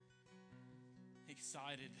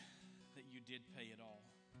excited that you did pay it all.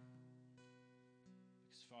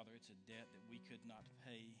 Because, Father, it's a debt that we could not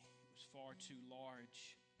pay. It was far too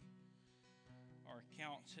large. Our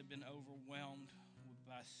accounts have been overwhelmed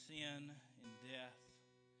by sin and death.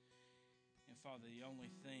 And, Father, the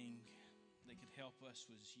only thing that could help us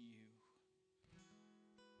was you.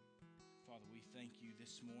 Father, we thank you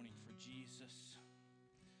this morning for Jesus,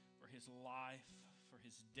 for his life, for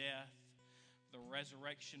his death, the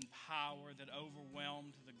resurrection power that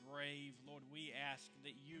overwhelmed the grave. Lord, we ask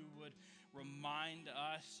that you would remind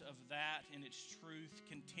us of that and its truth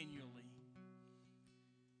continually.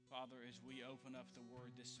 Father, as we open up the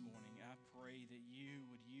word this morning, I pray that you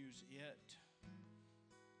would use it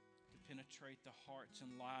to penetrate the hearts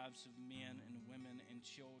and lives of men and women and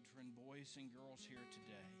children, boys and girls here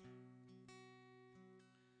today.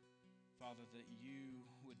 Father, that you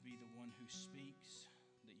would be the one who speaks,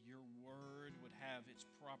 that your word would have its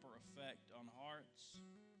proper effect on hearts,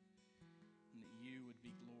 and that you would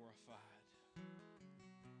be glorified.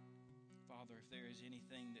 Father, if there is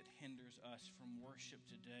anything that hinders us from worship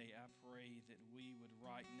today, I pray that we would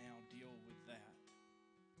right now deal with that.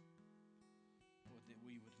 Lord, that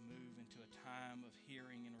we would move into a time of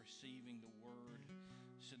hearing and receiving the word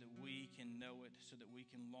so that we can know it, so that we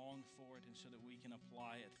can long for it, and so that we can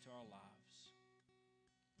apply it to our lives.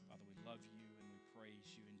 Father, we love you and we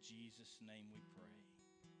praise you. In Jesus' name we pray.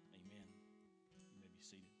 Amen. You may be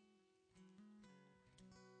seated.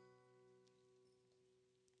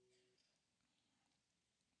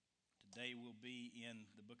 Today we'll be in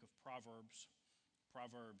the book of Proverbs,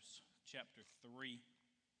 Proverbs chapter 3.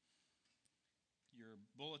 Your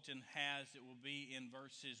bulletin has it will be in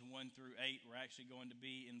verses 1 through 8. We're actually going to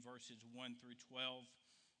be in verses 1 through 12.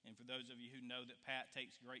 And for those of you who know that Pat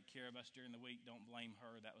takes great care of us during the week, don't blame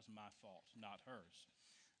her. That was my fault, not hers.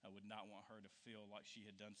 I would not want her to feel like she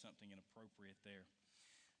had done something inappropriate there.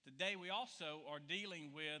 Today we also are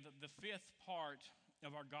dealing with the fifth part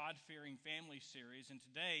of our God-fearing family series, and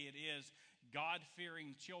today it is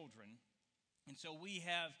God-fearing children. And so we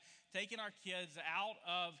have taken our kids out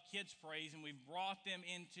of Kids Praise and we've brought them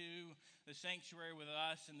into the sanctuary with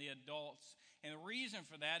us and the adults. And the reason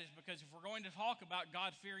for that is because if we're going to talk about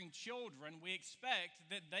God-fearing children, we expect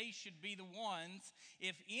that they should be the ones,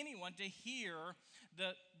 if anyone, to hear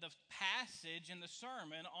the passage in the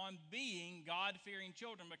sermon on being God-fearing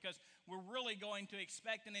children, because we're really going to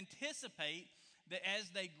expect and anticipate that as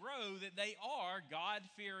they grow, that they are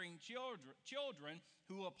God-fearing children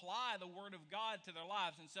who apply the Word of God to their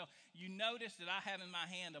lives. And so you notice that I have in my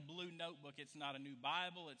hand a blue notebook. It's not a new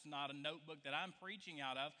Bible. It's not a notebook that I'm preaching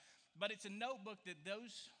out of, but it's a notebook that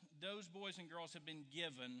those boys and girls have been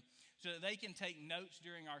given so that they can take notes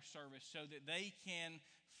during our service, so that they can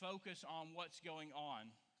focus on what's going on,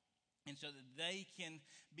 and so that they can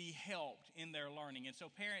be helped in their learning. And so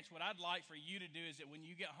parents, what I'd like for you to do is that when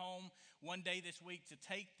you get home one day this week, to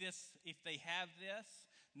take this, if they have this.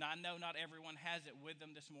 Now, I know not everyone has it with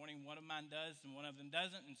them this morning. One of mine does and one of them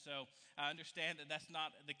doesn't. And so I understand that that's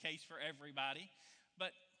not the case for everybody.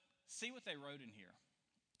 But see what they wrote in here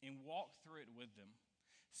and walk through it with them.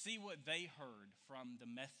 See what they heard from the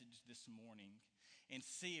message this morning, and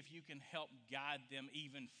see if you can help guide them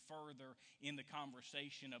even further in the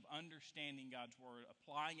conversation of understanding God's Word,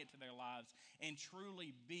 applying it to their lives, and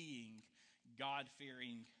truly being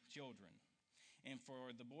God-fearing children. And for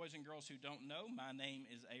the boys and girls who don't know, my name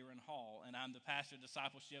is Aaron Hall, and I'm the pastor of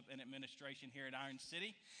discipleship and administration here at Iron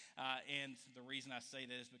City. And the reason I say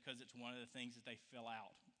that is because it's one of the things that they fill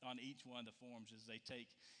out on each one of the forms as they take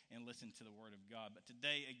and listen to the Word of God. But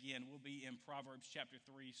today, again, we'll be in Proverbs chapter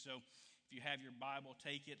 3. So if you have your Bible,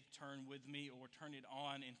 take it, turn with me, or turn it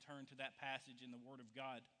on and turn to that passage in the Word of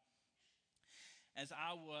God. As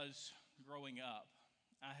I was growing up,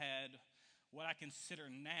 I had what I consider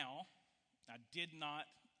now, I did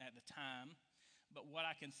not at the time, but what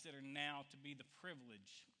I consider now to be the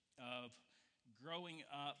privilege of growing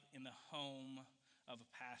up in the home of a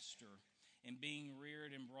pastor and being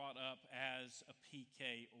reared and brought up as a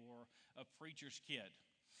PK, or a preacher's kid.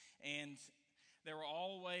 And there were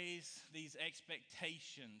always these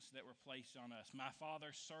expectations that were placed on us. My father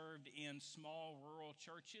served in small rural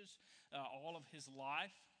churches all of his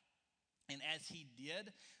life. And as he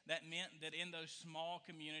did, that meant that in those small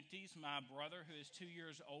communities, my brother, who is 2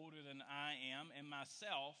 years older than I am, and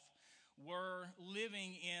myself were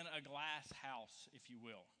living in a glass house, if you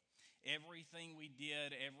will. Everything we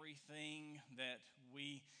did, everything that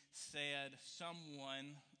we said,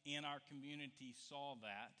 someone in our community saw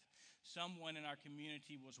that. someone in our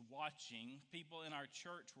community was watching, people in our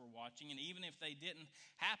church were watching, and even if they didn't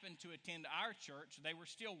happen to attend our church, they were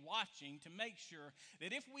still watching to make sure that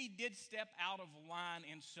if we did step out of line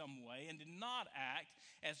in some way and did not act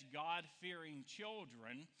as God-fearing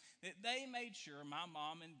children, that they made sure my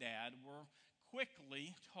mom and dad were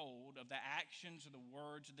quickly told of the actions or the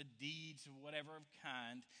words or the deeds of whatever of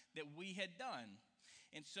kind that we had done.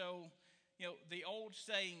 And so, the old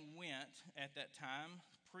saying went at that time,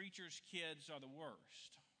 preachers' kids are the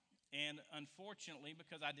worst. And unfortunately,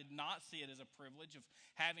 because I did not see it as a privilege of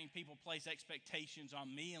having people place expectations on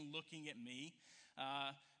me and looking at me,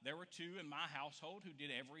 there were two in my household who did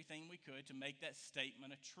everything we could to make that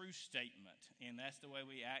statement a true statement. And that's the way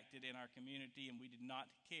we acted in our community, and we did not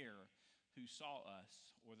care who saw us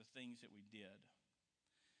or the things that we did.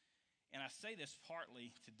 And I say this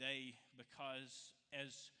partly today because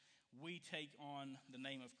as we take on the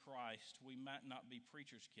name of Christ, we might not be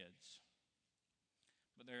preachers' kids,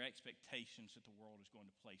 but there are expectations that the world is going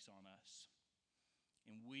to place on us.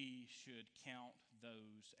 And we should count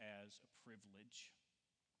those as a privilege.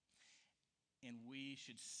 And we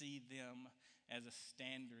should see them as a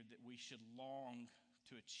standard that we should long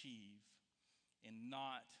to achieve and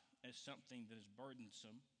not as something that is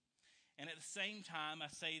burdensome. And at the same time, I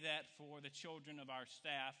say that for the children of our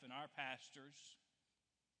staff and our pastors,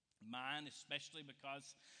 mine especially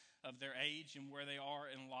because of their age and where they are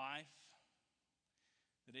in life,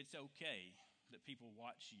 that it's okay that people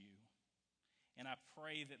watch you. And I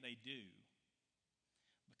pray that they do.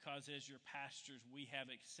 Because as your pastors, we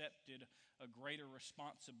have accepted a greater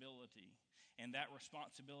responsibility. And that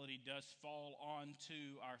responsibility does fall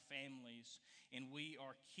onto our families. And we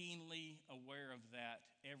are keenly aware of that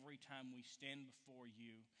every time we stand before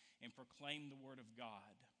you and proclaim the Word of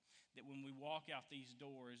God. That when we walk out these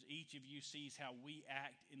doors, each of you sees how we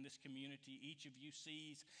act in this community. Each of you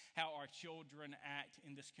sees how our children act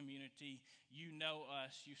in this community. You know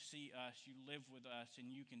us, you see us, you live with us, and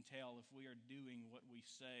you can tell if we are doing what we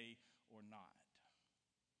say or not.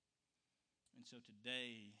 And so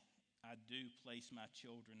today, I do place my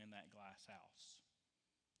children in that glass house,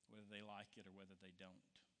 whether they like it or whether they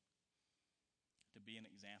don't, to be an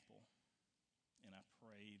example. And I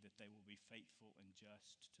pray that they will be faithful and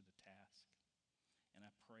just to the task. And I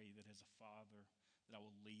pray that as a father, that I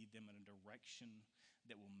will lead them in a direction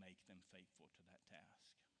that will make them faithful to that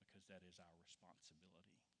task, because that is our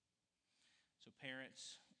responsibility. So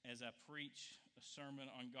parents, as I preach a sermon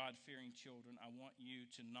on God-fearing children, I want you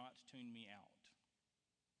to not tune me out.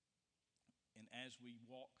 And as we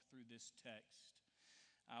walk through this text,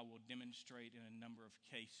 I will demonstrate in a number of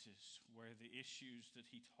cases where the issues that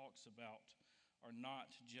he talks about are not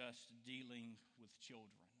just dealing with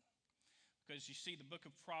children. Because you see, the book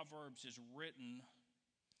of Proverbs is written,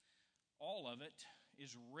 all of it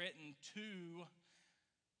is written to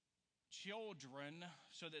children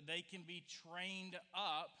so that they can be trained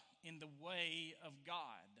up in the way of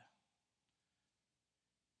God.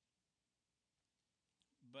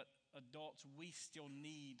 But adults, we still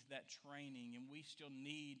need that training, and we still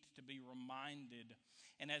need to be reminded.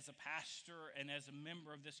 And as a pastor and as a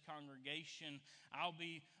member of this congregation, I'll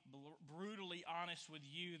be brutally honest with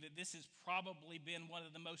you that this has probably been one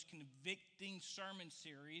of the most convicting sermon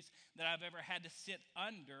series that I've ever had to sit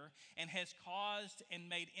under, and has caused and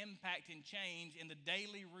made impact and change in the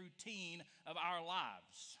daily routine of our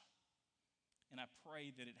lives. And I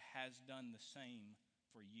pray that it has done the same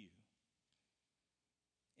for you.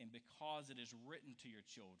 And because it is written to your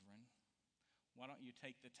children, why don't you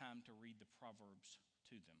take the time to read the Proverbs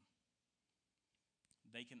to them?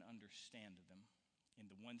 They can understand them. And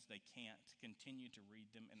the ones they can't, continue to read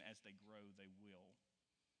them. And as they grow, they will.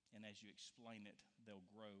 And as you explain it, they'll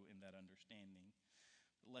grow in that understanding.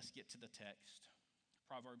 But let's get to the text.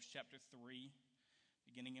 Proverbs chapter 3,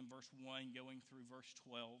 beginning in verse 1, going through verse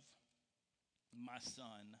 12. My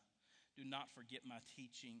son, do not forget my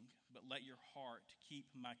teaching, but let your heart keep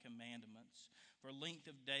my commandments. For length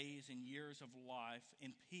of days and years of life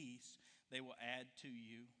and peace they will add to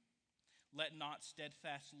you. Let not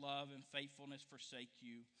steadfast love and faithfulness forsake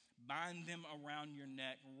you. Bind them around your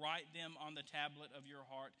neck. Write them on the tablet of your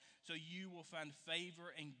heart, so you will find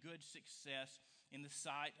favor and good success in the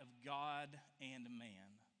sight of God and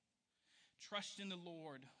man. Trust in the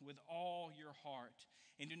Lord with all your heart,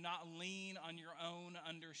 and do not lean on your own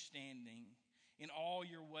understanding. In all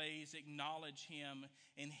your ways acknowledge him,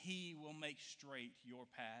 and he will make straight your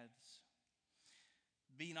paths.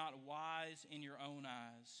 Be not wise in your own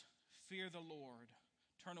eyes. Fear the Lord.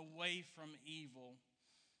 Turn away from evil.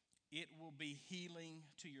 It will be healing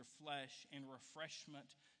to your flesh and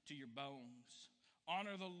refreshment to your bones.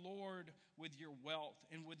 Honor the Lord with your wealth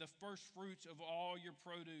and with the first fruits of all your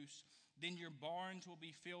produce. Then your barns will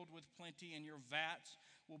be filled with plenty, and your vats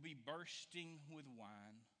will be bursting with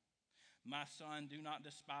wine. My son, do not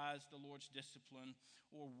despise the Lord's discipline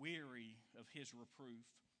or weary of his reproof.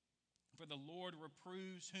 For the Lord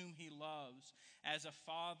reproves whom he loves, as a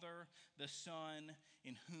father the son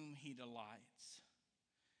in whom he delights.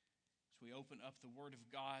 As we open up the Word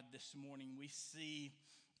of God this morning, we see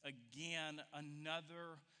again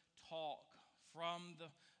another talk from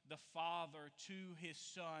the Father to his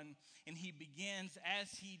Son. And he begins,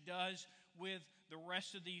 as he does with the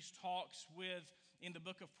rest of these talks in the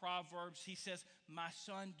book of Proverbs, he says, my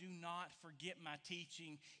son, do not forget my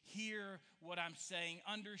teaching. Hear what I'm saying.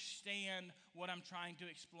 Understand what I'm trying to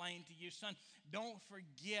explain to you. Son, don't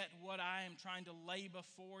forget what I am trying to lay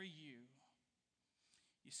before you.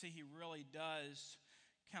 You see, he really does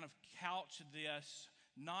kind of couch this,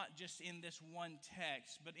 not just in this one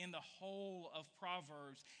text, but in the whole of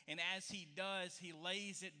Proverbs. And as he does, he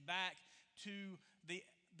lays it back to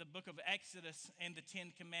the book of Exodus and the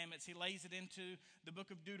Ten Commandments. He lays it into the book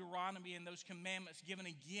of Deuteronomy and those commandments given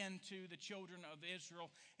again to the children of Israel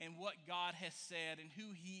and what God has said and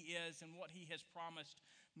who he is and what he has promised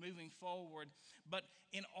moving forward. But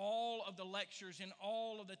in all of the lectures, in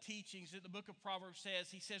all of the teachings that the book of Proverbs says,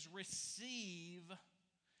 he says, receive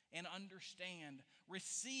and understand.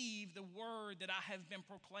 Receive the word that I have been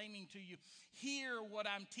proclaiming to you. Hear what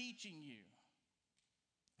I'm teaching you.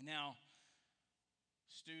 Now,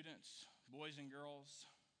 students, boys and girls,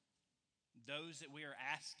 those that we are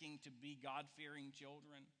asking to be God-fearing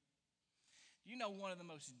children, you know one of the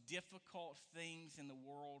most difficult things in the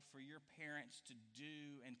world for your parents to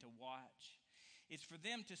do and to watch is for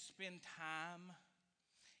them to spend time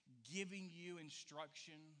giving you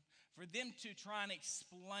instruction, for them to try and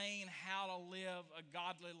explain how to live a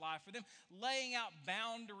godly life, for them laying out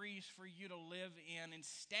boundaries for you to live in and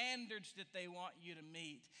standards that they want you to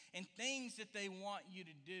meet and things that they want you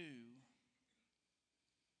to do,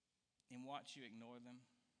 and watch you ignore them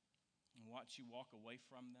and watch you walk away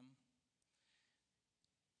from them.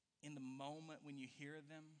 In the moment when you hear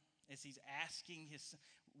them, as he's asking his,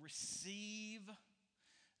 receive,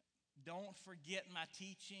 don't forget my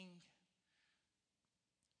teaching.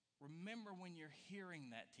 Remember when you're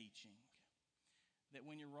hearing that teaching, that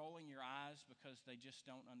when you're rolling your eyes because they just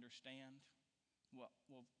don't understand. Well,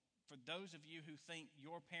 for those of you who think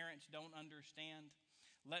your parents don't understand,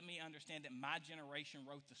 let me understand that my generation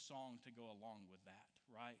wrote the song to go along with that,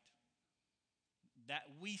 right?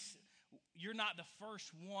 You're not the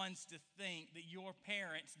first ones to think that your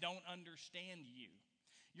parents don't understand you.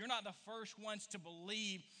 You're not the first ones to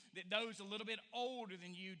believe that those a little bit older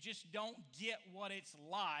than you just don't get what it's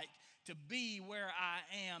like to be where I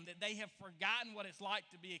am, that they have forgotten what it's like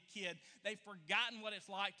to be a kid. They've forgotten what it's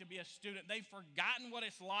like to be a student. They've forgotten what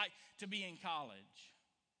it's like to be in college.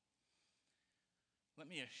 Let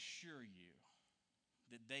me assure you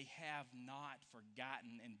that they have not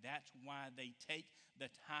forgotten, and that's why they take the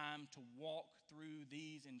time to walk through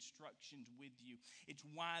these instructions with you. It's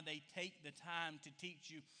why they take the time to teach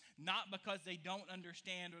you, not because they don't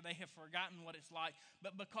understand or they have forgotten what it's like,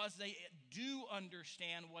 but because they do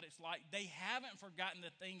understand what it's like. They haven't forgotten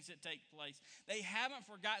the things that take place. They haven't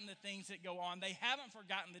forgotten the things that go on. They haven't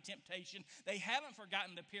forgotten the temptation. They haven't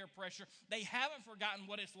forgotten the peer pressure. They haven't forgotten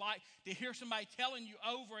what it's like to hear somebody telling you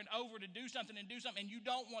over and over to do something, and you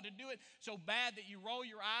don't want to do it so bad that you roll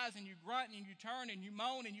your eyes and you grunt and you turn and you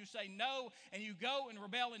moan and you say no and you go and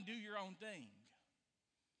rebel and do your own thing.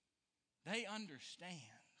 They understand.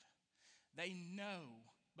 They know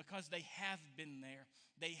because they have been there.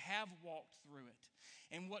 They have walked through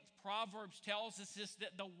it. And what Proverbs tells us is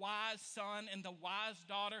that the wise son and the wise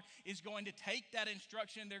daughter is going to take that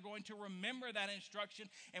instruction. They're going to remember that instruction.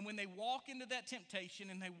 And when they walk into that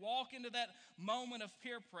temptation and they walk into that moment of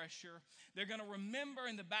peer pressure, they're going to remember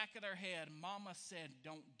in the back of their head, Mama said,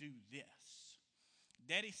 don't do this.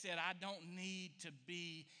 Daddy said, I don't need to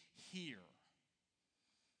be here.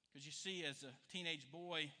 Because you see, as a teenage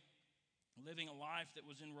boy, living a life that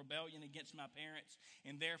was in rebellion against my parents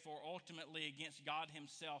and therefore ultimately against God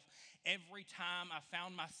himself, every time I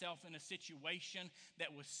found myself in a situation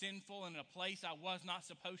that was sinful and in a place I was not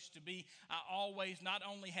supposed to be, I always not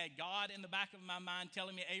only had God in the back of my mind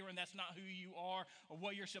telling me, Aaron, that's not who you are or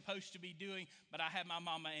what you're supposed to be doing, but I had my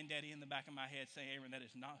mama and daddy in the back of my head saying, Aaron, that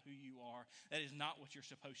is not who you are. That is not what you're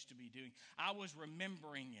supposed to be doing. I was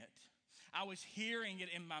remembering it. I was hearing it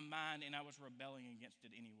in my mind, and I was rebelling against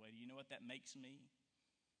it anyway. Do you know what that makes me?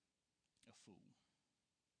 A fool.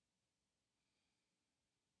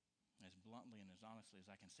 As bluntly and as honestly as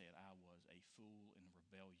I can say it, I was a fool in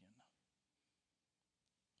rebellion.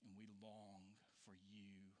 and we long for you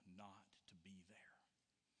not to be there.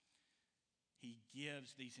 He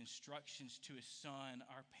gives these instructions to his son.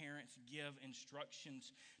 Our parents give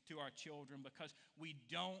instructions to our children because we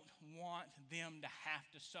don't want them to have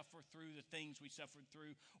to suffer through the things we suffered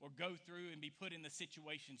through or go through and be put in the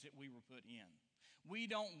situations that we were put in. We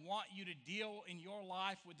don't want you to deal in your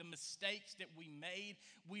life with the mistakes that we made.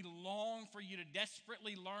 We long for you to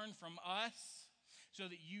desperately learn from us so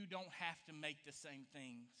that you don't have to make the same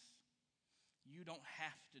things. You don't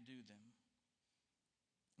have to do them.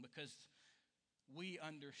 Because we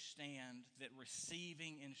understand that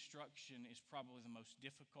receiving instruction is probably the most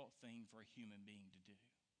difficult thing for a human being to do.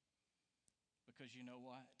 Because you know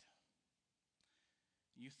what?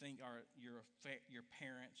 You think your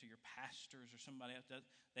parents or your pastors or somebody else,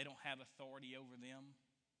 they don't have authority over them?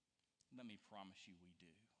 Let me promise you we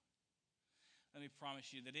do. Let me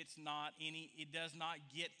promise you that it does not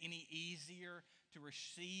get any easier to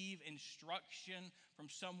receive instruction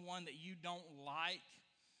from someone that you don't like.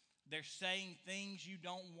 They're saying things you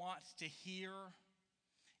don't want to hear,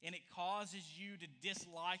 and it causes you to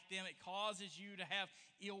dislike them. It causes you to have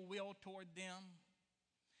ill will toward them.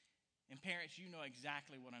 And parents, you know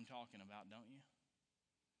exactly what I'm talking about, don't you?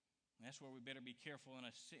 And that's where we better be careful in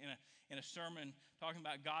a sermon talking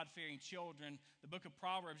about God-fearing children. The book of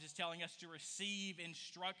Proverbs is telling us to receive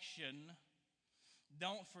instruction.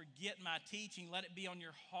 Don't forget my teaching. Let it be on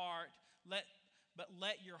your heart. But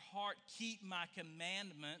let your heart keep my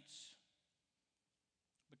commandments,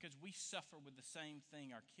 because we suffer with the same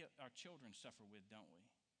thing our children suffer with, don't we?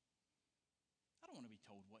 I don't want to be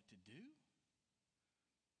told what to do.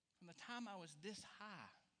 From the time I was this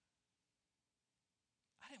high,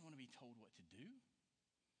 I didn't want to be told what to do.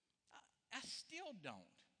 I still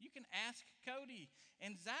don't. You can ask Cody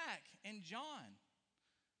and Zach and John.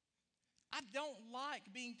 I don't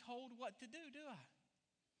like being told what to do I?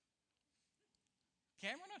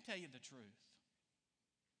 Cameron, I'll tell you the truth.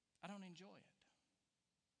 I don't enjoy it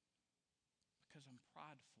because I'm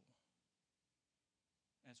prideful,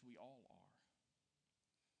 as we all are,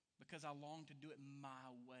 because I long to do it my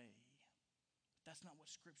way. But that's not what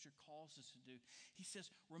Scripture calls us to do. He says,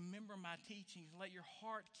 remember my teachings, let your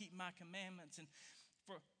heart keep my commandments, and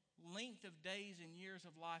for length of days and years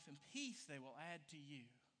of life and peace they will add to you.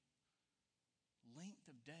 Length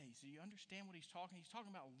of days. Do you understand what he's talking? He's talking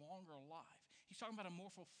about longer life. He's talking about a more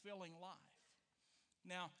fulfilling life.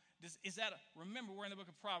 Now, remember, we're in the book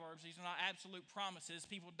of Proverbs. These are not absolute promises.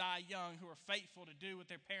 People die young who are faithful to do what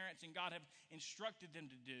their parents and God have instructed them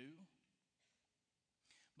to do.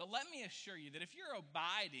 But let me assure you that if you're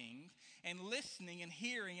abiding and listening and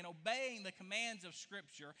hearing and obeying the commands of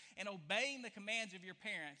Scripture and obeying the commands of your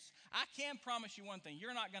parents, I can promise you one thing.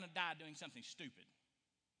 You're not going to die doing something stupid.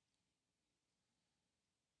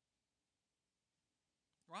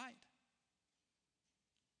 Right?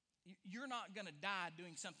 You're not going to die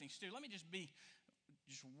doing something stupid. Let me just be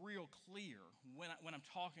real clear when I'm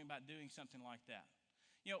talking about doing something like that.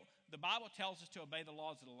 You know, the Bible tells us to obey the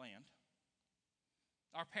laws of the land.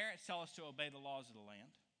 Our parents tell us to obey the laws of the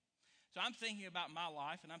land. So I'm thinking about my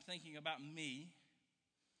life, and I'm thinking about me.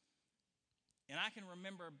 And I can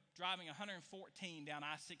remember driving 114 down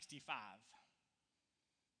I-65.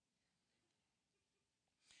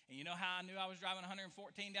 And you know how I knew I was driving 114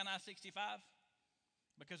 down I-65?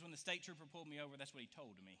 Because when the state trooper pulled me over, that's what he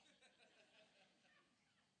told me.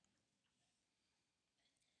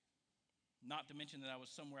 Not to mention that I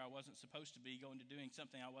was somewhere I wasn't supposed to be, going to doing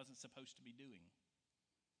something I wasn't supposed to be doing.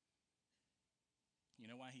 You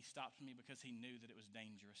know why he stopped me? Because he knew that it was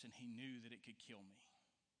dangerous and he knew that it could kill me.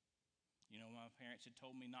 You know why my parents had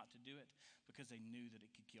told me not to do it? Because they knew that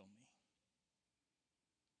it could kill me.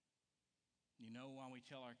 You know why we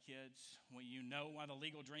tell our kids? Well, you know why the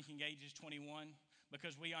legal drinking age is 21?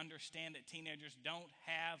 Because we understand that teenagers don't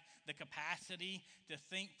have the capacity to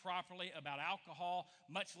think properly about alcohol,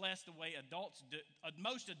 much less the way adults do.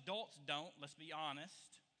 Most adults don't, let's be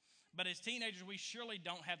honest. But as teenagers, we surely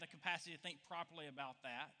don't have the capacity to think properly about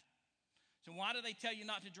that. So why do they tell you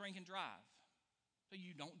not to drink and drive? So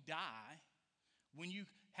you don't die when you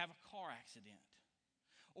have a car accident.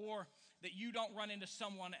 Or that you don't run into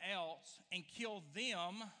someone else and kill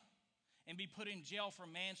them and be put in jail for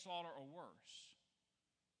manslaughter or worse.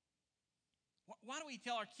 Why do we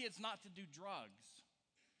tell our kids not to do drugs?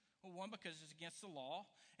 Well, one, because it's against the law.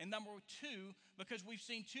 And number two, because we've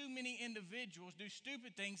seen too many individuals do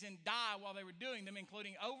stupid things and die while they were doing them,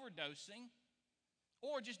 including overdosing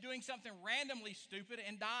or just doing something randomly stupid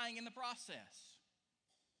and dying in the process.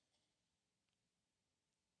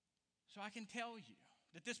 So I can tell you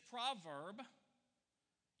that this proverb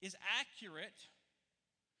is accurate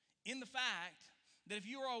in the fact that if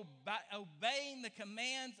you are obeying the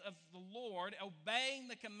commands of the Lord, obeying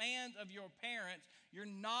the commands of your parents, you're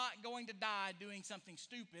not going to die doing something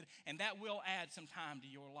stupid, and that will add some time to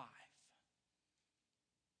your life.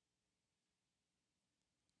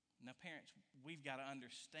 Now, parents, we've got to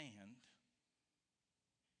understand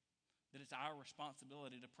that it's our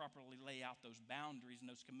responsibility to properly lay out those boundaries and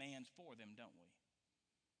those commands for them, don't we?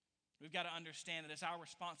 We've got to understand that it's our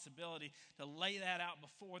responsibility to lay that out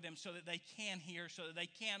before them so that they can hear, so that they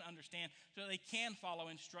can understand, so that they can follow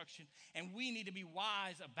instruction. And we need to be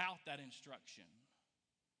wise about that instruction.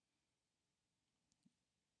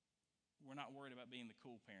 We're not worried about being the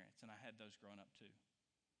cool parents, and I had those growing up too.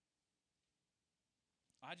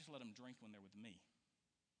 I just let them drink when they're with me.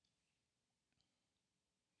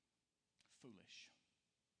 Foolish.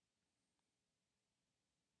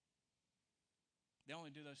 They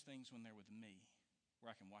only do those things when they're with me, where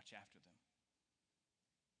I can watch after them.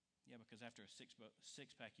 Yeah, because after a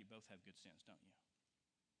six-pack, you both have good sense, don't you?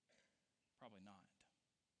 Probably not.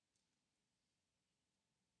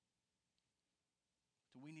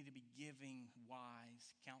 So we need to be giving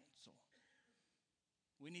wise counsel.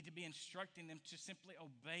 We need to be instructing them to simply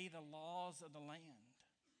obey the laws of the land.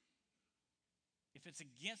 If it's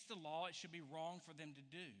against the law, it should be wrong for them to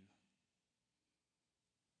do.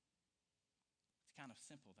 It's kind of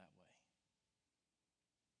simple that way.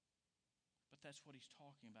 But that's what he's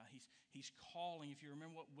talking about. He's calling. If you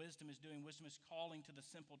remember what wisdom is doing, wisdom is calling to the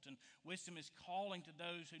simpleton. Wisdom is calling to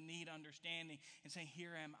those who need understanding and saying,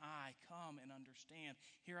 here am I, come and understand.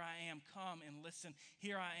 Here I am, come and listen.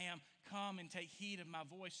 Here I am, come and take heed of my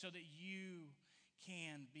voice so that you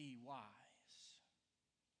can be wise.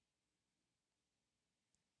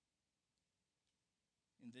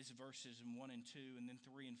 In these verses in 1 and 2 and then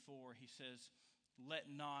 3 and 4, he says,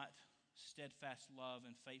 let not steadfast love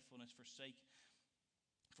and faithfulness forsake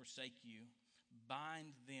you.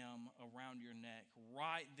 Bind them around your neck.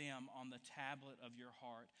 Write them on the tablet of your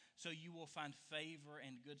heart, so you will find favor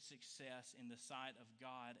and good success in the sight of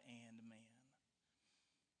God and man.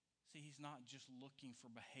 See, he's not just looking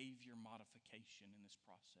for behavior modification in this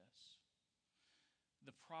process.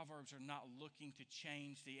 The Proverbs are not looking to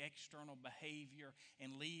change the external behavior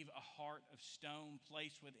and leave a heart of stone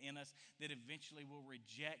placed within us that eventually will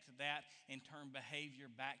reject that and turn behavior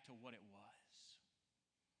back to what it was.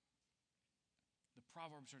 The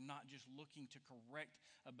Proverbs are not just looking to correct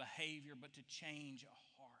a behavior, but to change a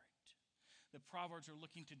heart. The Proverbs are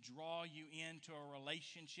looking to draw you into a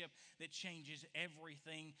relationship that changes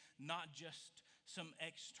everything, not just some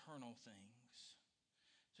external things.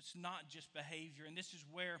 So it's not just behavior. And this is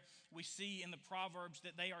where we see in the Proverbs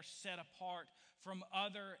that they are set apart from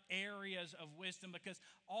other areas of wisdom, because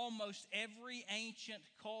almost every ancient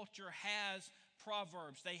culture has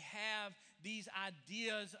Proverbs. They have these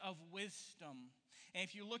ideas of wisdom. And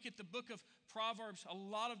if you look at the book of Proverbs, a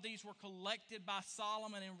lot of these were collected by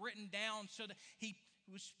Solomon and written down so that he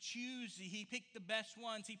was choosy. He picked the best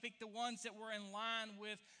ones. He picked the ones that were in line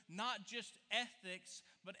with not just ethics,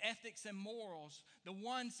 but ethics and morals. The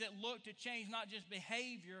ones that look to change not just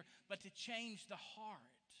behavior, but to change the heart.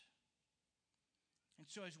 And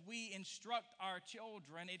so as we instruct our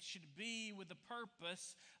children, it should be with the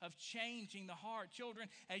purpose of changing the heart. Children,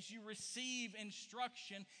 as you receive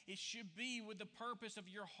instruction, it should be with the purpose of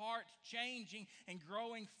your heart changing and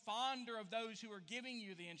growing fonder of those who are giving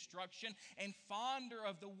you the instruction and fonder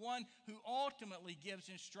of the one who ultimately gives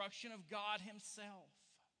instruction, of God himself.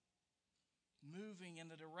 Moving in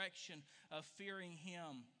the direction of fearing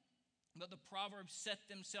him. But the Proverbs set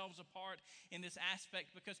themselves apart in this aspect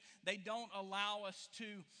because they don't allow us to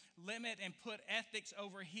limit and put ethics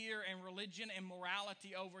over here and religion and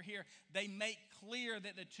morality over here. They make clear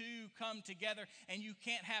that the two come together, and you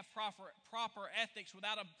can't have proper ethics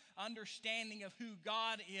without an understanding of who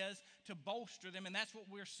God is to bolster them. And that's what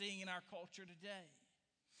we're seeing in our culture today.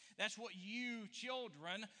 That's what you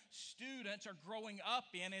children, students, are growing up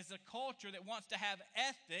in, is a culture that wants to have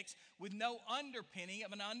ethics with no underpinning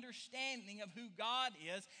of an understanding of who God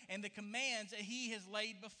is and the commands that he has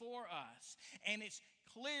laid before us. And it's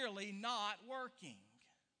clearly not working.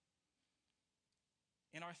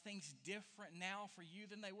 And are things different now for you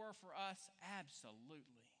than they were for us?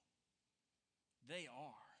 Absolutely. They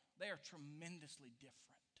are. They are tremendously different.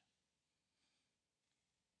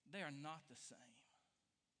 They are not the same.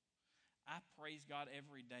 I praise God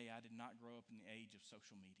every day I did not grow up in the age of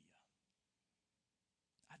social media.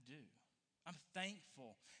 I do. I'm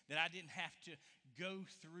thankful that I didn't have to go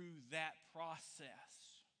through that process.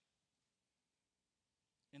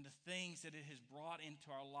 And the things that it has brought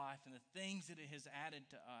into our life and the things that it has added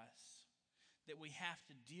to us that we have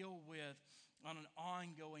to deal with on an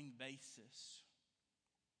ongoing basis.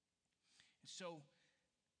 So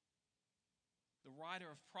the writer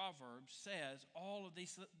of Proverbs says all of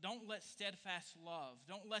these, don't let steadfast love,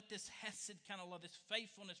 don't let this hesed kind of love, this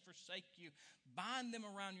faithfulness forsake you. Bind them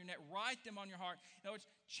around your neck, write them on your heart. In other words,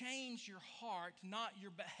 change your heart, not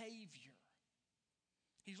your behavior.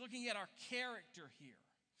 He's looking at our character here.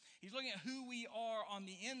 He's looking at who we are on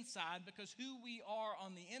the inside, because who we are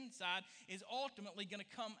on the inside is ultimately going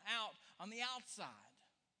to come out on the outside.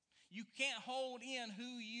 You can't hold in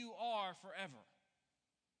who you are forever.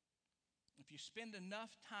 If you spend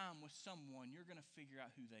enough time with someone, you're going to figure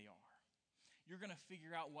out who they are. You're going to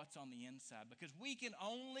figure out what's on the inside, because we can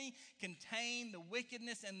only contain the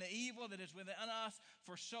wickedness and the evil that is within us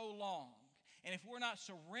for so long. And if we're not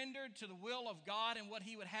surrendered to the will of God and what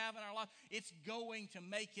He would have in our life, it's going to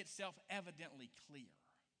make itself evidently clear.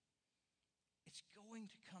 It's going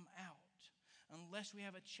to come out unless we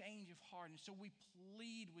have a change of heart. And so we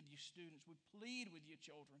plead with you students, we plead with you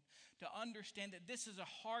children to understand that this is a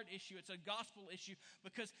heart issue. It's a gospel issue,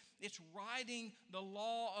 because it's writing the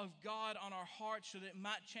law of God on our hearts so that it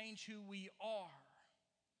might change who we are,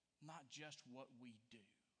 not just what we do.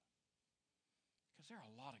 Because there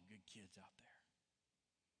are a lot of good kids out there.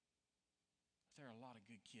 There are a lot of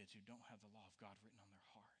good kids who don't have the law of God written on their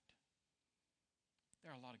heart. There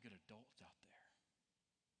are a lot of good adults out there.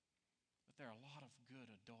 But there are a lot of good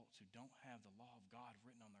adults who don't have the law of God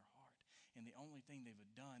written on their heart. And the only thing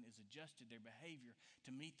they've done is adjusted their behavior to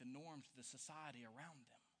meet the norms of the society around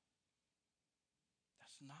them.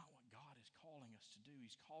 That's not what God is calling us to do.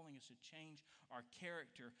 He's calling us to change our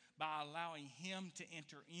character by allowing Him to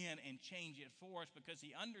enter in and change it for us, because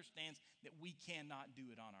He understands that we cannot do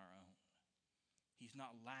it on our own. He's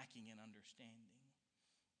not lacking in understanding.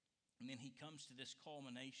 And then he comes to this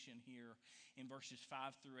culmination here in verses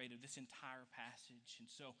 5 through 8 of this entire passage. And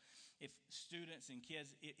so if students and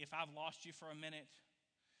kids, if I've lost you for a minute,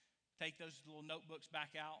 take those little notebooks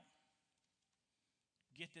back out.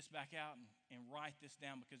 Get this back out and write this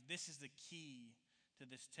down, because this is the key to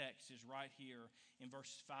this text, is right here in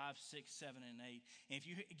verses 5, 6, 7, and 8. And if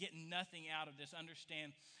you get nothing out of this,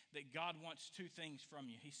 understand that God wants two things from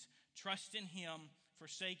you. He's trust in Him,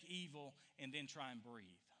 forsake evil, and then try and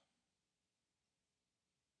breathe.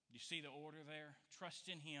 You see the order there? Trust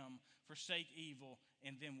in Him, forsake evil,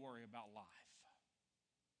 and then worry about life.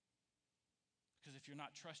 Because if you're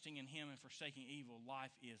not trusting in Him and forsaking evil,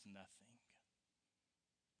 life is nothing.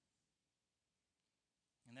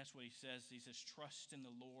 And that's what he says. He says, trust in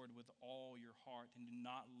the Lord with all your heart, and do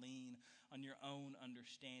not lean on your own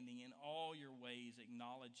understanding. In all your ways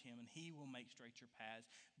acknowledge Him, and He will make straight your paths.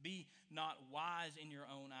 Be not wise in your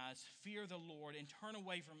own eyes. Fear the Lord and turn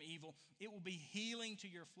away from evil. It will be healing to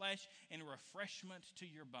your flesh and refreshment to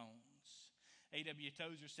your bones. A.W.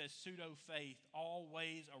 Tozer says, pseudo-faith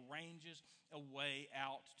always arranges a way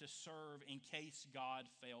out to serve in case God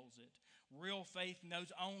fails it. Real faith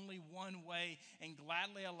knows only one way and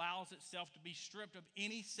gladly allows itself to be stripped of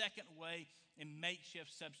any second way and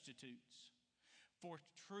makeshift substitutes. For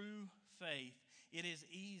true faith, it is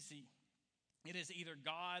easy. It is either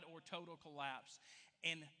God or total collapse.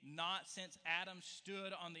 And not since Adam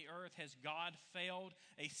stood on the earth has God failed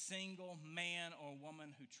a single man or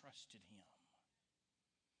woman who trusted Him.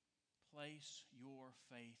 Place your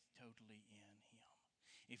faith totally in Him.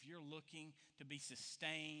 If you're looking to be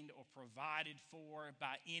sustained or provided for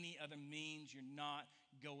by any other means, you're not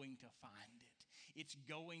going to find it. It's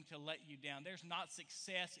going to let you down. There's not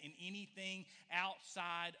success in anything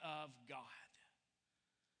outside of God.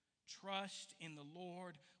 Trust in the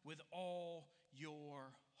Lord with all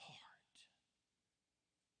your heart.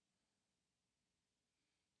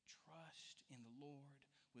 Trust in the Lord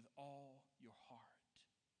with all your heart.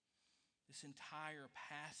 This entire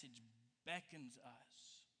passage beckons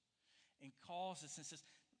us and calls us and says,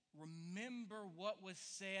 remember what was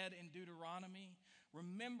said in Deuteronomy.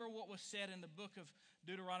 Remember what was said in the book of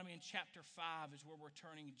Deuteronomy in chapter 5 is where we're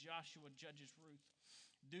turning. Joshua, Judges, Ruth.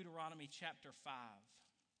 Deuteronomy chapter 5.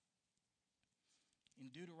 In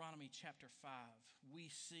Deuteronomy chapter 5, we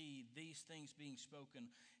see these things being spoken.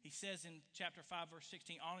 He says in chapter 5, verse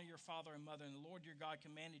 16, honor your father and mother, and the Lord your God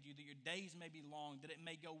commanded you that your days may be long, that it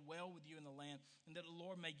may go well with you in the land, and that the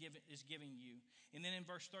Lord is giving you. And then in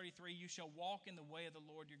verse 33, you shall walk in the way of the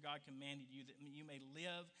Lord your God commanded you, that you may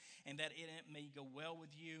live, and that it may go well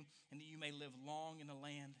with you, and that you may live long in the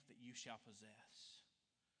land that you shall possess.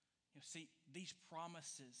 You see, these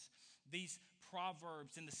promises, these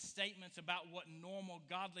proverbs, and the statements about what normal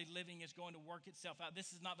godly living is going to work itself out,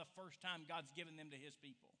 this is not the first time God's given them to His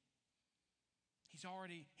people.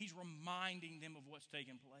 He's reminding them of what's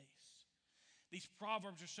taken place. These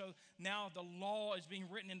proverbs are so, now the law is being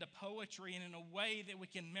written into poetry and in a way that we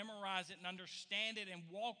can memorize it and understand it and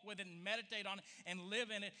walk with it and meditate on it and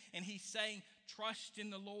live in it. And he's saying, trust in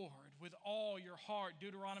the Lord with all your heart.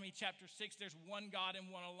 Deuteronomy chapter 6, there's one God and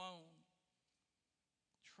one alone.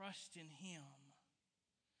 Trust in him.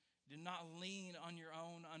 Do not lean on your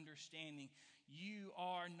own understanding. You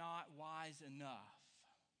are not wise enough.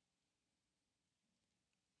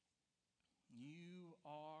 You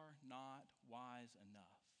are not wise enough.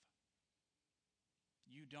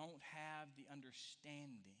 You don't have the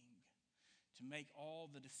understanding to make all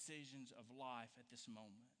the decisions of life at this moment.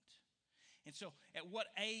 And so, at what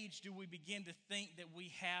age do we begin to think that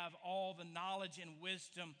we have all the knowledge and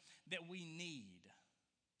wisdom that we need?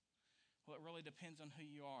 Well, it really depends on who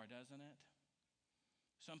you are, doesn't it?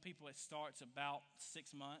 Some people, it starts about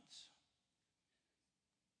 6 months.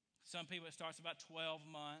 Some people, it starts about 12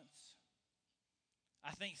 months.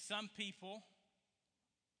 I think some people,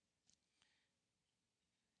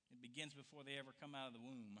 it begins before they ever come out of the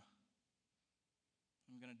womb.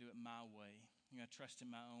 I'm going to do it my way. I'm going to trust in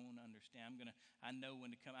my own understanding. I know when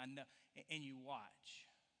to come. I know, and you watch.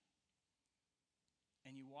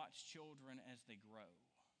 And you watch children as they grow.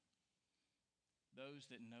 Those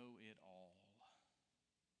that know it all.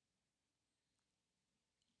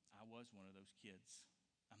 I was one of those kids.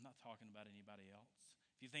 I'm not talking about anybody else.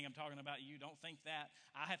 If you think I'm talking about you, don't think that.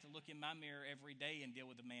 I have to look in my mirror every day and deal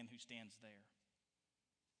with the man who stands there.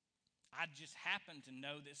 I just happen to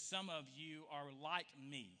know that some of you are like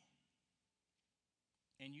me.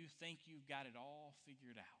 And you think you've got it all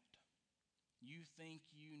figured out. You think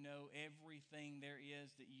you know everything there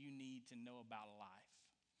is that you need to know about life.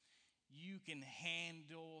 You can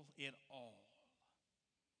handle it all.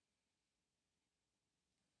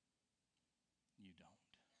 You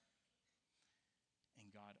don't.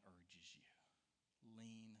 And God urges you,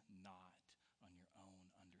 lean not on your own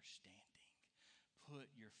understanding.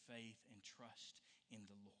 Put your faith and trust in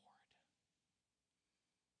the Lord.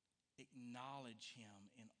 Acknowledge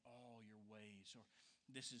him in all your ways. Or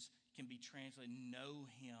can be translated, know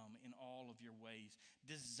him in all of your ways.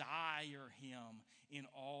 Desire him in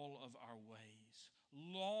all of our ways.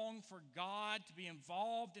 Long for God to be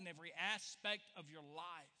involved in every aspect of your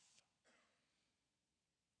life.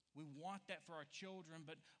 We want that for our children,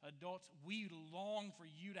 but adults, we long for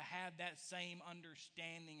you to have that same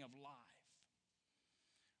understanding of life.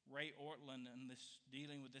 Ray Ortlund, in this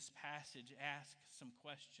dealing with this passage, asks some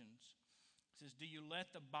questions. He says, do you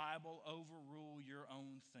let the Bible overrule your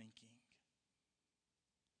own thinking?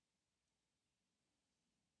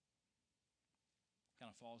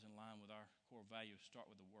 Kind of falls in line with our core value,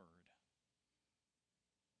 start with the Word.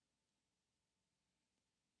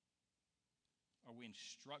 Are we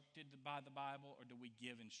instructed by the Bible, or do we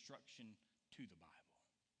give instruction to the Bible?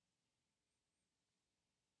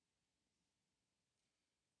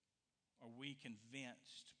 Are we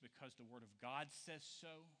convinced because the Word of God says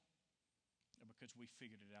so, or because we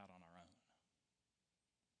figured it out on our own?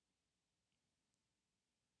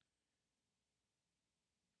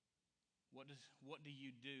 What do you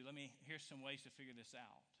do? Here's some ways to figure this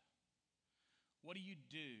out. What do you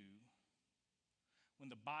do when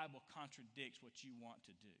the Bible contradicts what you want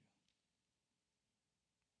to do?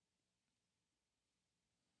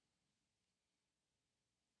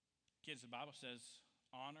 Kids, the Bible says,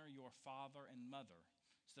 honor your father and mother.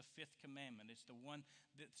 It's the 5th commandment. It's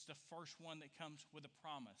the first one that comes with a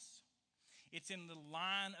promise. It's in the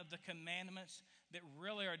line of the commandments that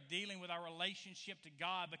really are dealing with our relationship to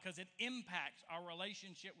God, because it impacts our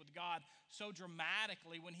relationship with God so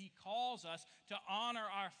dramatically when he calls us to honor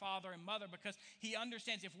our father and mother, because he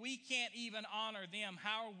understands if we can't even honor them,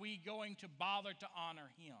 how are we going to bother to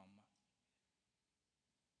honor him?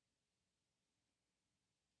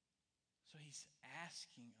 So he's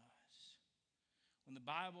asking us, when the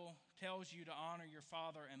Bible tells you to honor your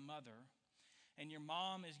father and mother, and your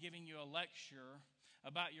mom is giving you a lecture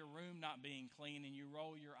about your room not being clean and you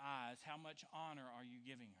roll your eyes, how much honor are you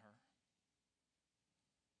giving her?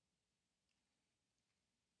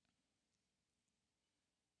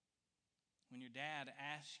 When your dad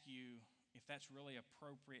asks you if that's really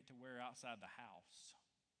appropriate to wear outside the house,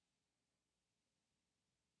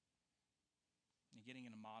 you're getting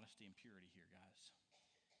into modesty and purity here, guys,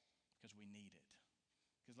 because we need it.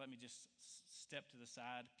 Because let me just step to the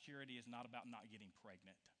side. Purity is not about not getting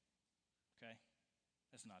pregnant. Okay?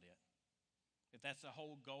 That's not it. If that's the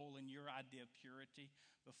whole goal in your idea of purity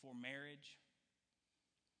before marriage,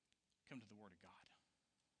 come to the Word of God.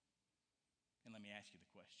 And let me ask you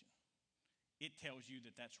the question. It tells you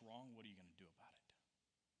that that's wrong. What are you going to do about it?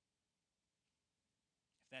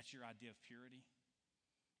 If that's your idea of purity,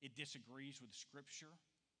 it disagrees with Scripture,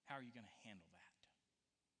 how are you going to handle that?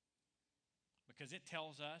 Because it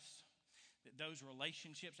tells us that those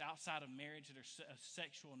relationships outside of marriage that are of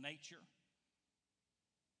sexual nature,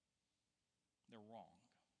 they're wrong.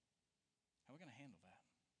 How are we going to handle that?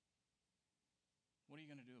 What are you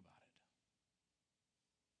going to do about it?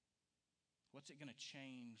 What's it going to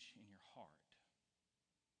change in your heart?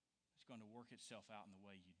 It's going to work itself out in the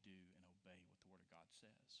way you do and obey what the Word of God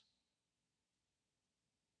says.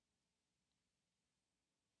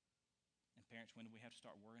 And parents, when do we have to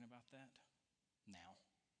start worrying about that? Now.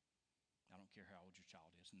 I don't care how old your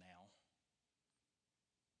child is, now.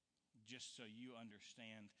 Just so you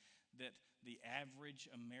understand that the average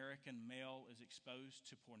American male is exposed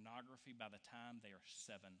to pornography by the time they are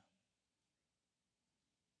 7.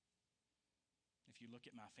 If you look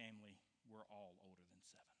at my family, we're all older than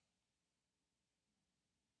 7.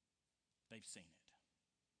 They've seen it.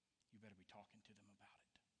 You better be talking to them about it.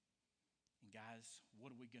 And guys,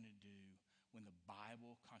 what are we going to do when the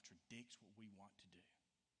Bible contradicts what we want to do?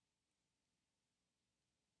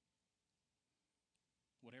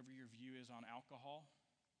 Whatever your view is on alcohol,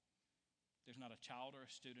 there's not a child or a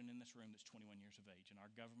student in this room that's 21 years of age, and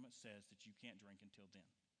our government says that you can't drink until then.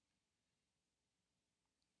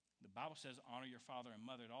 The Bible says honor your father and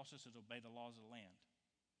mother. It also says obey the laws of the land.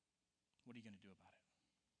 What are you going to do about it?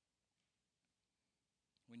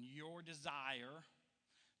 When your desire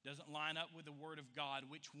doesn't line up with the Word of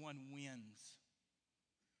God, which one wins?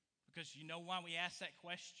 Because you know why we ask that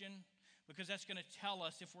question? Because that's going to tell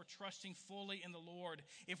us if we're trusting fully in the Lord,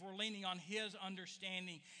 if we're leaning on His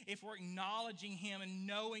understanding, if we're acknowledging Him and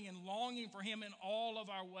knowing and longing for Him in all of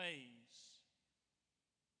our ways.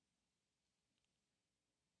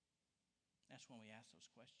 That's when we ask those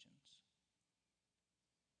questions.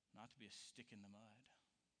 Not to be a stick in the mud,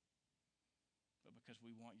 but because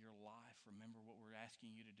we want your life. Remember what we're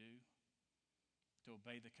asking you to do? To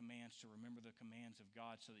obey the commands, to remember the commands of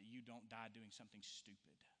God so that you don't die doing something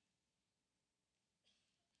stupid.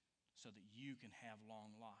 So that you can have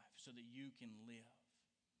long life, so that you can live,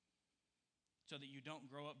 so that you don't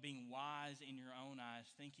grow up being wise in your own eyes,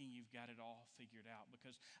 thinking you've got it all figured out.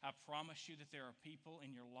 Because I promise you that there are people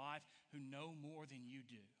in your life who know more than you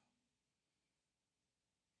do.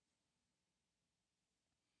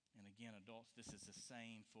 And again, adults, this is the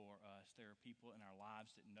same for us. There are people in our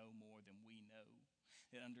lives that know more than we know,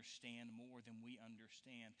 that understand more than we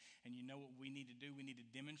understand. And you know what we need to do? We need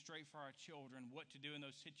to demonstrate for our children what to do in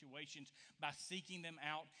those situations by seeking them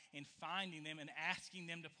out and finding them and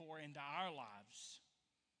asking them to pour into our lives.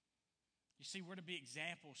 You see, we're to be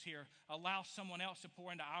examples here. Allow someone else to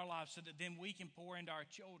pour into our lives so that then we can pour into our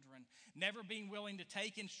children. Never being willing to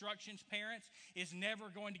take instructions, parents, is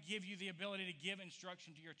never going to give you the ability to give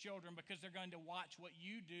instruction to your children, because they're going to watch what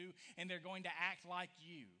you do and they're going to act like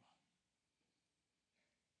you.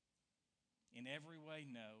 In every way,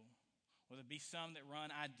 no. Will there be some that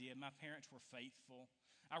run? I did. My parents were faithful.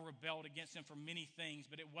 I rebelled against them for many things,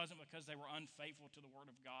 but it wasn't because they were unfaithful to the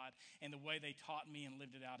Word of God and the way they taught me and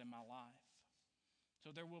lived it out in my life.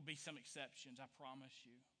 So there will be some exceptions, I promise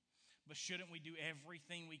you. But shouldn't we do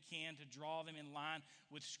everything we can to draw them in line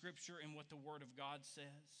with Scripture and what the Word of God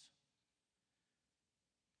says?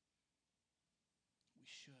 We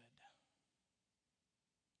should.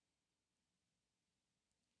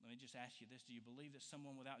 Let me just ask you this. Do you believe that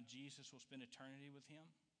someone without Jesus will spend eternity with Him?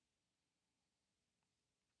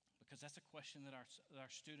 Because that's a question that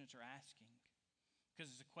our students are asking. Because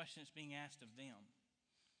it's a question that's being asked of them.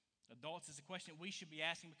 Adults, it's a question we should be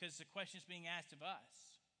asking because it's a question that's being asked of us.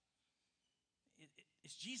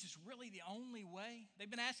 Is Jesus really the only way? They've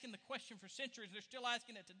been asking the question for centuries. They're still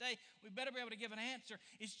asking it today. We better be able to give an answer.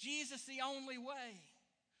 Is Jesus the only way?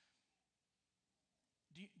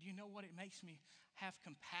 Do you know what? It makes me have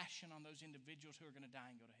compassion on those individuals who are going to die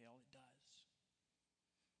and go to hell. It does.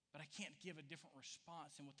 But I can't give a different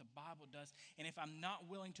response than what the Bible does. And if I'm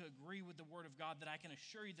not willing to agree with the Word of God, then I can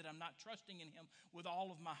assure you that I'm not trusting in Him with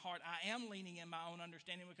all of my heart. I am leaning in my own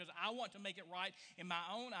understanding because I want to make it right in my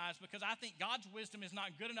own eyes, because I think God's wisdom is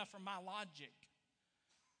not good enough for my logic.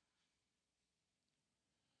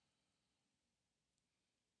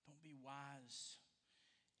 Don't be wise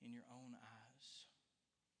in your own eyes.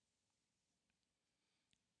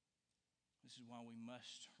 This is why we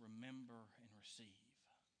must remember and receive.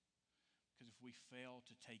 Because if we fail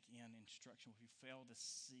to take in instruction, if we fail to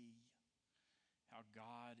see how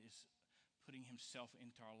God is putting Himself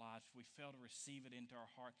into our lives, if we fail to receive it into our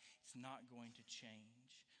heart, it's not going to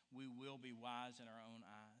change. We will be wise in our own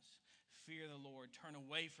eyes. Fear the Lord, turn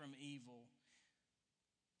away from evil,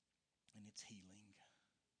 and it's healing.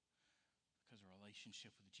 Because a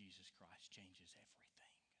relationship with Jesus Christ changes everything.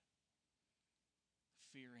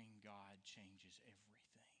 fearing God changes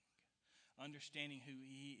everything. Understanding who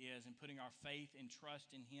He is and putting our faith and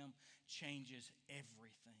trust in Him changes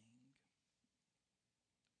everything.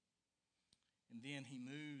 And then he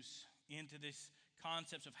moves into this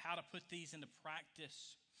concepts of how to put these into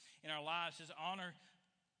practice in our lives. He says, honor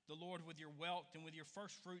the Lord with your wealth and with your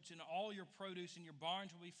first fruits and all your produce, and your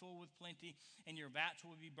barns will be full with plenty, and your vats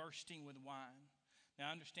will be bursting with wine.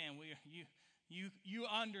 Now understand, you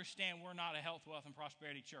understand we're not a health, wealth, and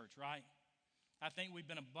prosperity church, right? I think we've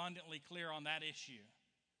been abundantly clear on that issue.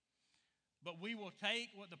 But we will take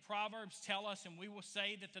what the Proverbs tell us, and we will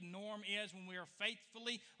say that the norm is when we are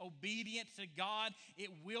faithfully obedient to God, it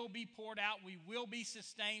will be poured out, we will be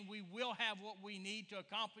sustained, we will have what we need to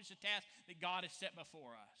accomplish the task that God has set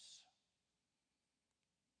before us.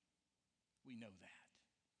 We know that.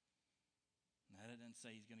 Now, that doesn't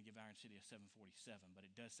say He's going to give Iron City a 747, but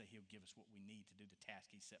it does say He'll give us what we need to do the task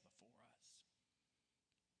He set before us.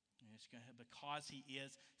 And it's going to, because He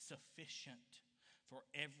is sufficient for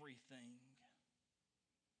everything.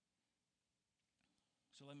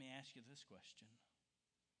 So let me ask you this question.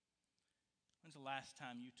 When's the last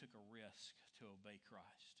time you took a risk to obey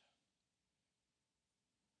Christ?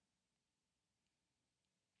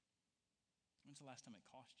 When's the last time it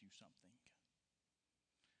cost you something?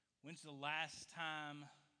 When's the last time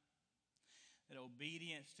that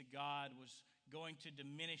obedience to God was going to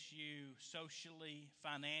diminish you socially,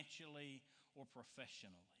 financially, or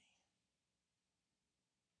professionally?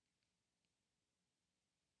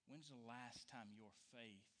 When's the last time your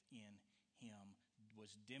faith in Him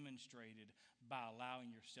was demonstrated by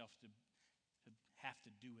allowing yourself to have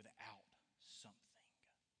to do without something?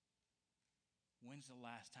 When's the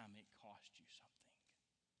last time it cost you something?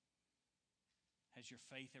 Has your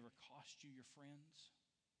faith ever cost you your friends?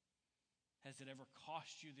 Has it ever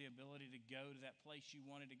cost you the ability to go to that place you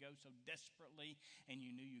wanted to go so desperately and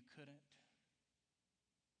you knew you couldn't?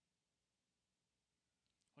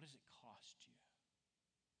 What does it cost you?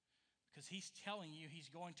 Because He's telling you He's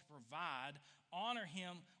going to provide. Honor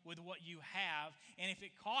Him with what you have. And if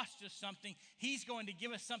it costs us something, He's going to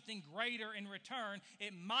give us something greater in return.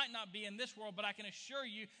 It might not be in this world, but I can assure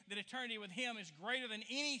you that eternity with Him is greater than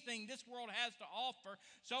anything this world has to offer.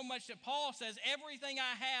 So much that Paul says, everything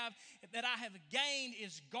I have that I have gained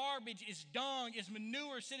is garbage, is dung, is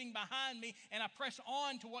manure sitting behind me, and I press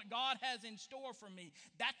on to what God has in store for me.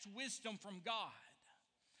 That's wisdom from God.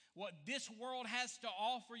 What this world has to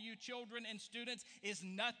offer you, children and students, is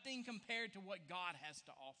nothing compared to what God has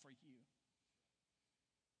to offer you.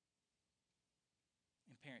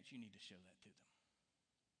 And parents, you need to show that to them.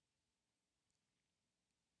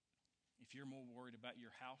 If you're more worried about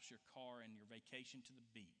your house, your car, and your vacation to the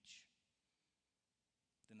beach,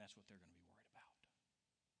 then that's what they're going to be worried about.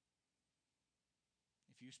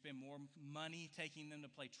 If you spend more money taking them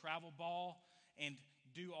to play travel ball and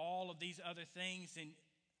do all of these other things than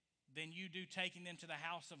you do taking them to the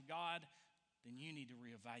house of God, then you need to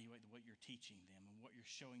reevaluate what you're teaching them and what you're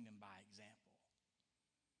showing them by example.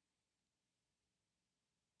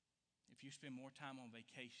 If you spend more time on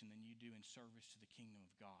vacation than you do in service to the kingdom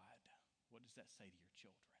of God, what does that say to your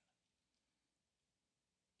children?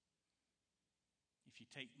 If you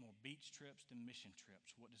take more beach trips than mission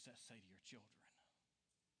trips, what does that say to your children?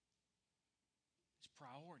 It's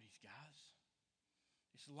priorities, guys.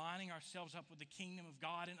 It's lining ourselves up with the kingdom of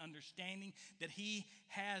God and understanding that He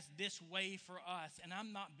has this way for us. And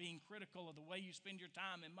I'm not being critical of the way you spend your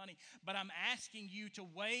time and money, but I'm asking you to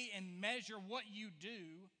weigh and measure what you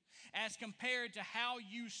do as compared to how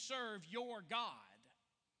you serve your God.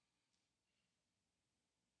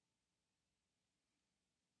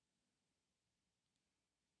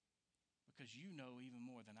 Because you know even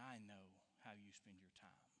more than I know how you spend your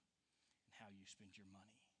time and how you spend your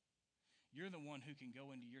money. You're the one who can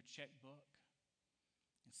go into your checkbook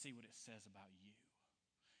and see what it says about you.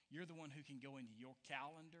 You're the one who can go into your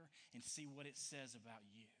calendar and see what it says about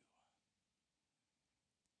you.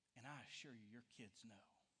 And I assure you, your kids know.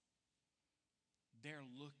 They're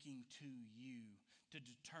looking to you to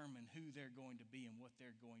determine who they're going to be and what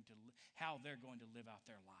they're going to, how they're going to live out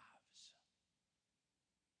their lives.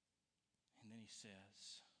 And then He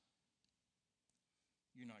says,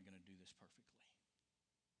 you're not going to do this perfectly.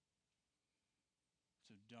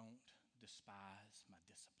 So don't despise my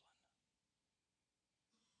discipline.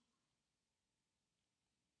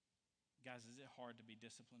 Guys, is it hard to be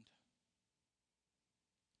disciplined?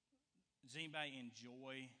 Does anybody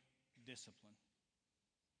enjoy discipline?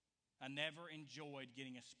 I never enjoyed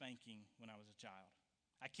getting a spanking when I was a child.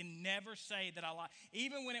 I can never say that I like,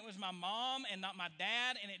 even when it was my mom and not my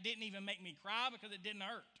dad, and it didn't even make me cry because it didn't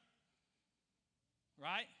hurt.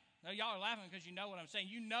 Right? Now, y'all are laughing because you know what I'm saying.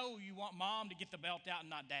 You know you want mom to get the belt out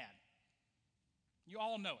and not dad. You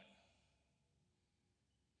all know it.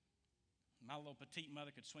 My little petite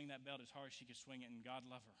mother could swing that belt as hard as she could swing it, and God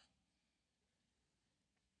love her.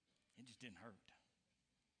 It just didn't hurt.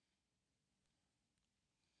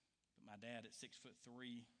 But my dad at 6'3",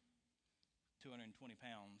 220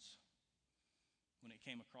 pounds, when it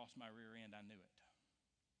came across my rear end, I knew it.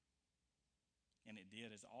 And it did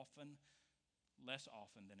as often, less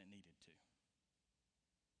often than it needed to.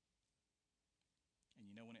 And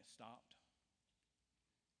you know when it stopped?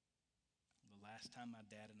 The last time my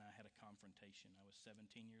dad and I had a confrontation, I was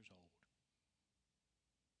 17 years old.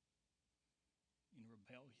 In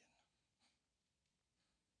rebellion.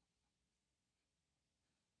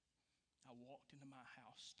 I walked into my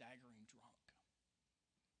house staggering drunk.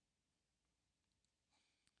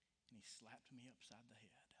 And he slapped me upside the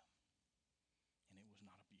head. And it was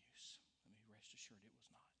not abuse. Let me rest assured it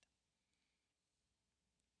was not.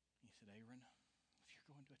 He said, Aaron, if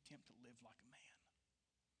you're going to attempt to live like a man,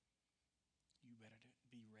 you better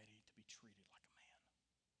be ready to be treated like a man.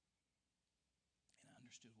 And I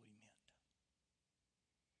understood what he meant.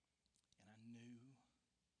 And I knew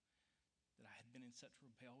that I had been in such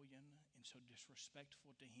rebellion and so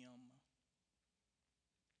disrespectful to him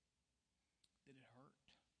that it hurt.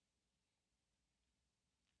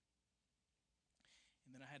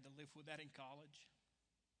 And then I had to live with that in college.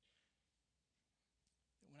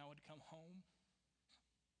 That when I would come home,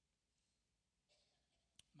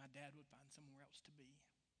 my dad would find somewhere else to be.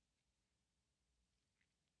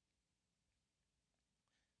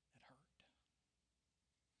 That hurt.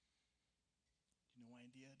 Do you know why he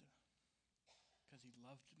did? Because he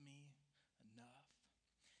loved me enough.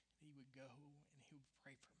 He would go and he would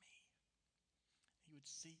pray for me. He would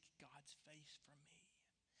seek God's face for me.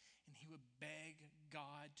 And he would beg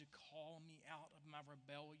God to call me out of my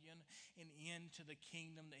rebellion and into the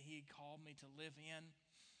kingdom that he had called me to live in.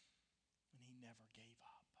 And he never gave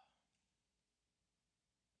up.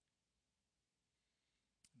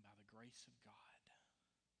 And by the grace of God,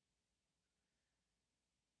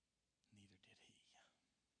 neither did he.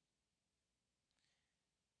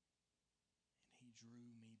 And he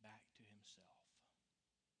drew me back to himself.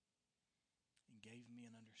 And gave me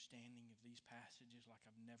an understanding of these passages like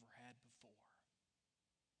I've never had before.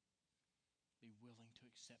 Be willing to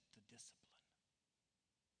accept the discipline.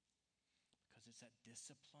 Because it's that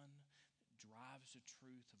discipline that drives the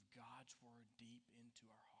truth of God's word deep into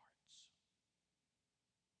our hearts.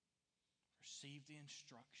 Receive the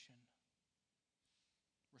instruction.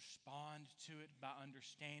 Respond to it by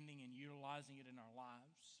understanding and utilizing it in our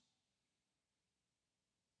lives.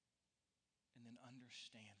 And then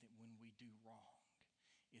understand that when we do wrong,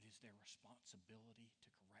 it is their responsibility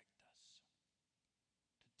to correct us,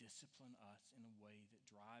 to discipline us in a way that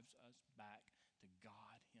drives us back to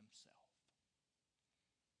God himself.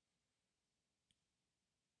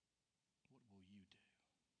 What will you do?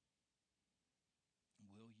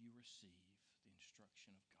 Will you receive the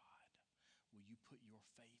instruction of God? Will you put your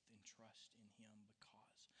faith and trust in him?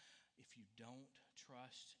 Because if you don't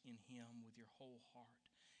trust in him with your whole heart,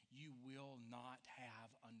 you will not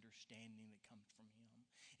have understanding that comes from him.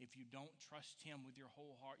 If you don't trust him with your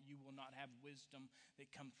whole heart, you will not have wisdom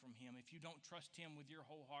that comes from him. If you don't trust him with your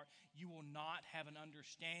whole heart, you will not have an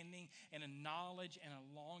understanding and a knowledge and a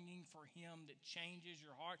longing for him that changes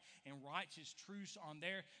your heart and writes his truths on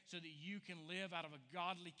there so that you can live out of a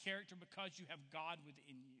godly character because you have God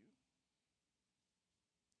within you.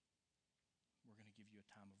 We're going to give you a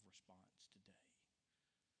time of response today.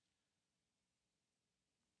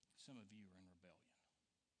 Some of you are in rebellion.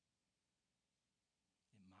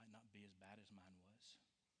 It might not be as bad as mine was,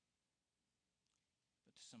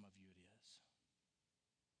 but to some of you it is.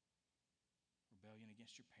 Rebellion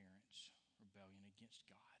against your parents, rebellion against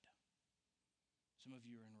God. Some of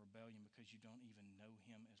you are in rebellion because you don't even know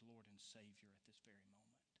him as Lord and Savior at this very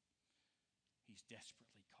moment. He's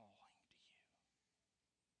desperately calling to you.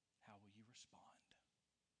 How will you respond?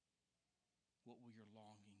 What will your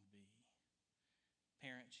longing be?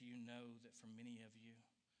 Parents, you know that for many of you,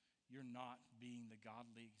 you're not being the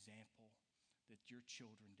godly example that your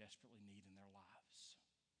children desperately need in their lives.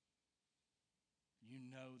 You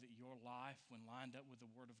know that your life, when lined up with the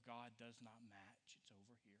Word of God, does not match. It's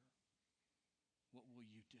over here. What will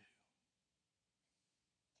you do?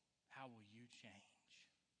 How will you change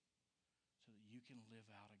so that you can live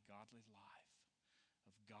out a godly life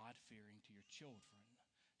of God-fearing to your children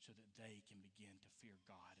so that they can begin to fear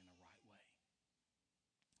God in a right way?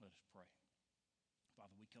 Let us pray.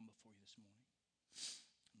 Father, we come before you this morning.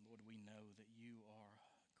 And Lord, we know that you are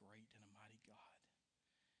great and a mighty God.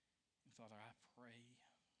 And Father, I pray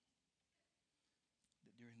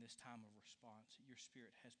during this time of response, that your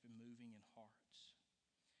Spirit has been moving in hearts,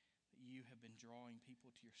 that you have been drawing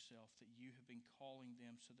people to yourself, that you have been calling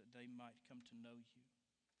them so that they might come to know you.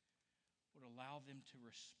 Would allow them to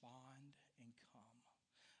respond and come.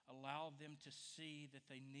 Allow them to see that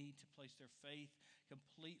they need to place their faith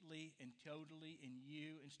completely and totally in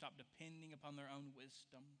you and stop depending upon their own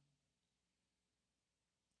wisdom.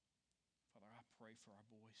 Father, I pray for our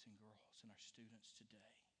boys and girls and our students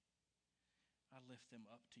today. I lift them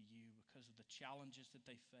up to you because of the challenges that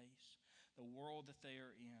they face, the world that they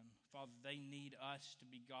are in. Father, they need us to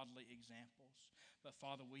be godly examples. But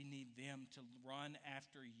Father, we need them to run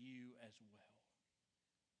after you as well.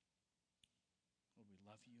 Lord, we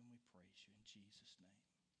love you and we praise you in Jesus' name.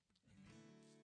 Amen.